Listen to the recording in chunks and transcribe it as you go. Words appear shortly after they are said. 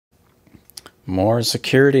More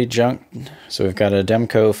security junk. So we've got a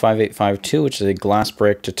Ademco 5852, which is a glass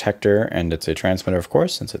break detector, and it's a transmitter, of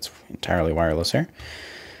course, since it's entirely wireless here.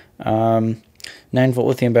 9-volt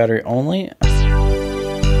lithium battery only.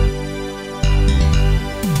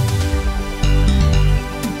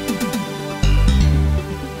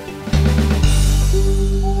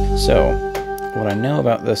 So, what I know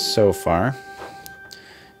about this so far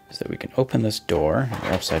is that we can open this door.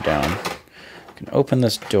 You're upside down. We can open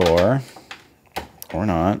this door, or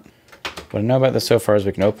not. What I know about this so far is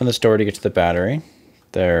we can open this door to get to the battery.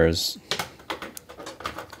 There's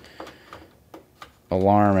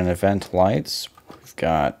alarm and event lights. We've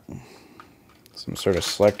got some sort of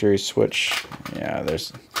selectory switch. Yeah,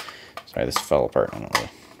 there's... Sorry, this fell apart. I don't know.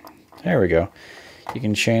 There we go. You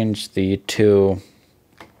can change the two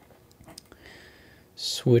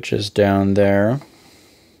switches down there.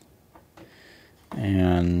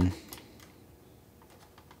 And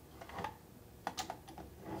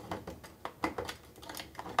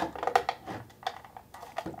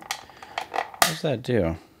what does that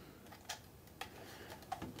do?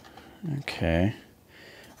 Okay.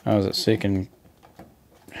 Oh, is it so you can...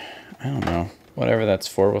 I don't know. Whatever that's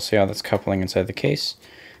for. We'll see how that's coupling inside the case.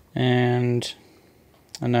 And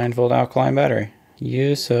a 9-volt alkaline battery.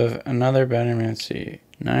 Use of another battery. Let's see.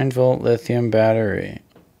 9-volt lithium battery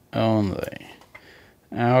only.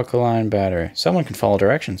 Alkaline battery. Someone can follow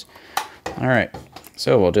directions. Alright.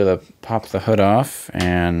 So we'll do the pop the hood off.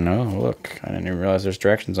 And oh, look. I didn't even realize there's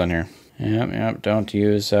directions on here. Yep. Don't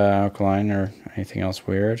use alkaline or anything else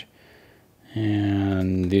weird.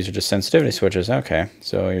 And these are just sensitivity switches. Okay,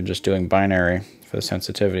 so you're just doing binary for the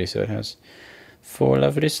sensitivity, so it has 4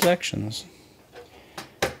 lovely selections.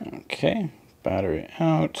 Okay, battery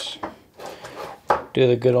out. Do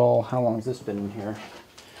the good old, how long has this been in here?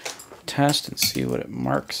 Test and see what it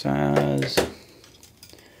marks as.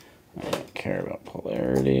 I don't care about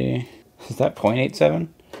polarity. Is that 0.87?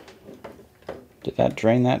 Did that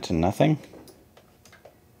drain that to nothing?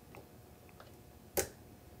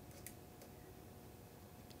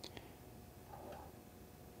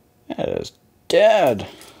 That is dead.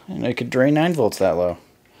 And it could drain 9 volts that low.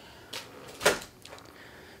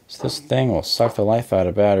 So this thing will suck the life out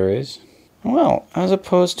of batteries. Well, as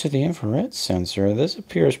opposed to the infrared sensor, this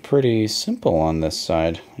appears pretty simple on this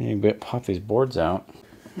side. You need to pop these boards out.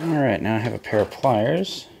 Alright, now I have a pair of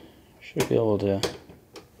pliers. Should be able to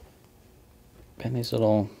bend these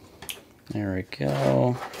little... There we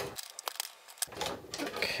go.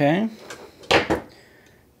 Okay.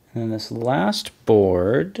 And then this last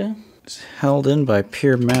board is held in by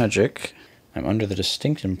pure magic. I'm under the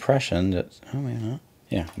distinct impression that... Oh, wait, no.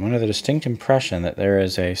 Yeah, I'm under the distinct impression that there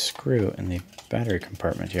is a screw in the battery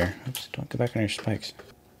compartment here. Oops, don't go back on your spikes.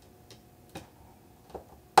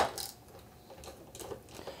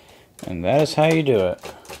 And that is how you do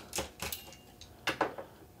it.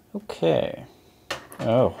 Okay.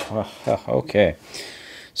 Oh, okay.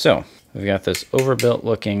 So, we've got this overbuilt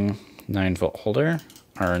looking 9-volt holder.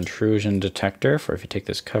 Our intrusion detector for if you take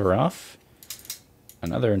this cover off.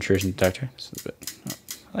 Another intrusion detector. This is a bit, oh,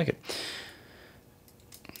 I like it.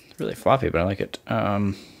 It's really floppy, but I like it.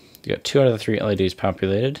 You got 2 out of the 3 LEDs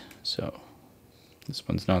populated. So this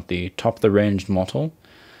one's not the top of the range model.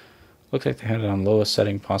 Looks like they had it on lowest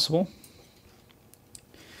setting possible.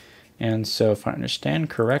 And so if I understand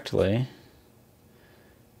correctly,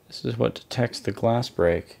 this is what detects the glass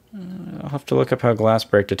break. I'll have to look up how glass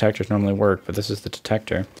break detectors normally work, but this is the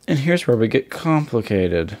detector. And here's where we get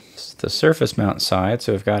complicated. This is the surface mount side,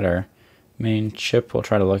 so we've got our main chip we'll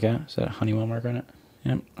try to look at. Is that a Honeywell mark on it?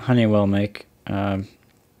 Yep, Honeywell make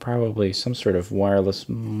probably some sort of wireless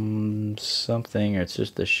something, or it's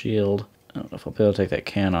just the shield. I don't know if I'll be able to take that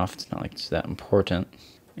can off. It's not like it's that important.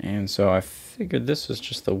 And so I figured this was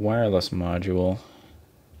just the wireless module.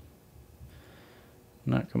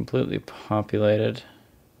 Not completely populated.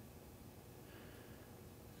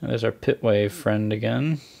 There's our pit wave friend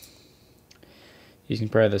again. Using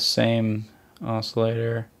probably the same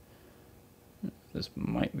oscillator. This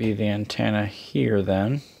might be the antenna here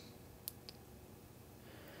then.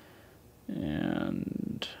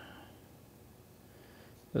 And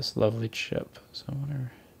this lovely chip. So I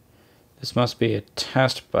wonder, this must be a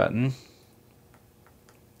test button.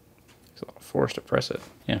 Takes a lot of force to press it.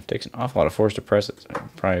 Yeah, it takes an awful lot of force to press it. So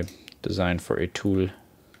probably designed for a tool.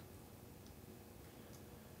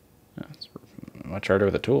 It's much harder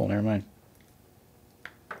with a tool, never mind.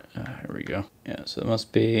 Here we go. Yeah, so it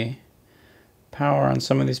must be power on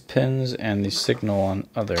some of these pins and the signal on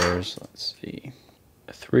others. Let's see.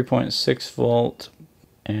 A 3.6 volt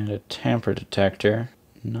and a tamper detector.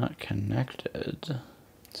 Not connected.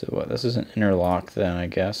 So what, this is an interlock then, I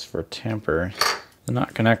guess, for tamper. The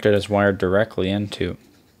not connected is wired directly into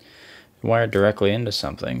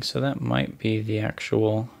something, so that might be the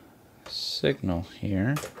actual signal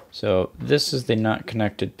here. So this is the not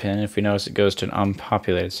connected pin. If we notice, it goes to an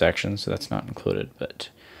unpopulated section, so that's not included, but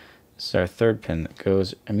this is our third pin that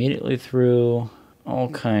goes immediately through all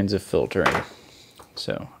kinds of filtering.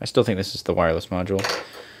 So I still think this is the wireless module,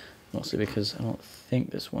 mostly because I don't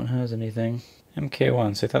think this one has anything.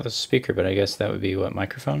 MK1, so I thought this was a speaker, but I guess that would be what,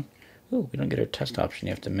 microphone? Ooh, we don't get our test option.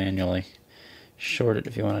 You have to manually short it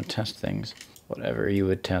if you want to test things. Whatever you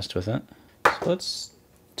would test with it. So let's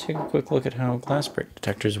take a quick look at how glass break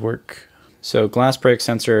detectors work. So glass break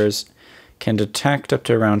sensors can detect up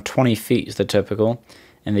to around 20 feet is the typical,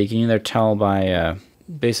 and they can either tell by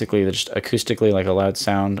basically just acoustically like a loud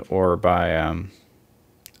sound or by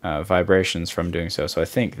vibrations from doing so. So I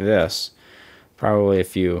think this, probably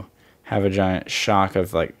if you have a giant shock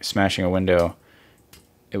of like smashing a window,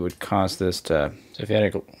 it would cause this to, so if you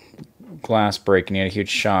had a glass break and you had a huge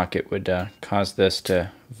shock, it would cause this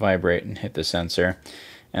to vibrate and hit the sensor.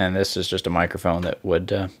 And this is just a microphone that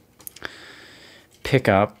would pick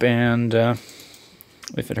up and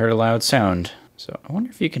if it heard a loud sound. So I wonder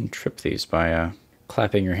if you can trip these by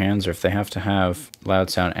clapping your hands, or if they have to have loud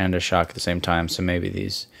sound and a shock at the same time, so maybe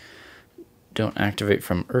these don't activate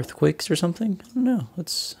from earthquakes or something. I don't know.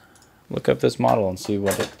 Let's look up this model and see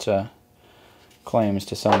what it claims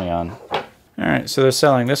to sell me on. Alright, so they're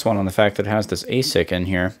selling this one on the fact that it has this ASIC in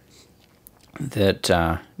here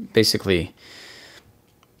that basically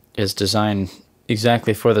is designed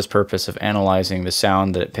exactly for this purpose of analyzing the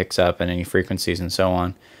sound that it picks up and any frequencies and so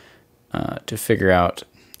on to figure out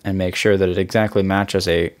and make sure that it exactly matches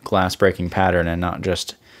a glass breaking pattern and not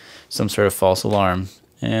just some sort of false alarm.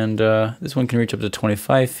 And this one can reach up to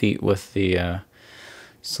 25 feet with the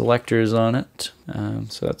selectors on it.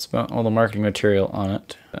 So that's about all the marketing material on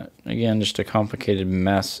it. But again, just a complicated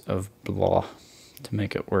mess of blah to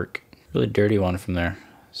make it work. Really dirty one from there.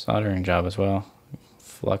 Soldering job as well.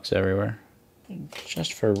 Flux everywhere.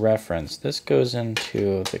 Just for reference, this goes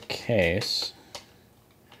into the case.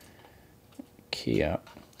 Key up.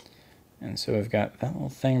 And so we've got that little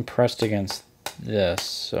thing pressed against this,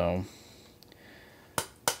 so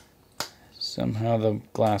somehow the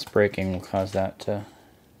glass breaking will cause that to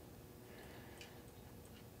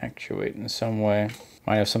actuate in some way.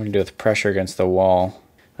 Might have something to do with pressure against the wall.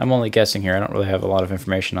 I'm only guessing here. I don't really have a lot of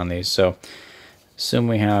information on these, so assume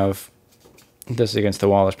we have this against the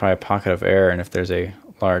wall. There's probably a pocket of air, and if there's a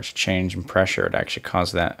large change in pressure, it actually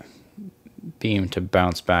cause that beam to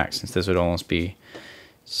bounce back, since this would almost be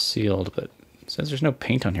sealed. But it says there's no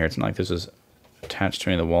paint on here. It's not like this was attached to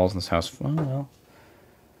any of the walls in this house. Oh,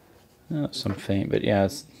 well, some paint, but yeah,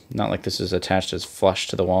 it's not like this is attached as flush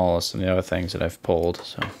to the wall as some of the other things that I've pulled.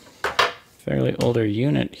 So fairly older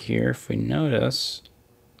unit here. If we notice,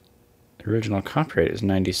 the original copyright is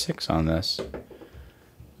 96 on this.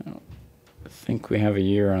 I don't think we have a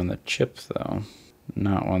year on the chip though.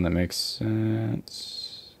 Not one that makes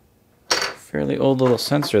sense. Fairly old little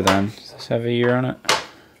sensor then. Does this have a year on it?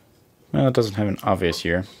 Well, it doesn't have an obvious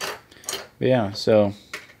year. But yeah, so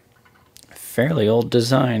fairly old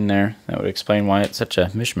design there. That would explain why it's such a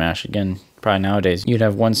mishmash. Again, probably nowadays you'd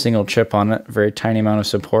have one single chip on it, very tiny amount of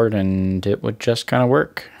support, and it would just kind of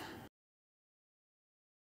work.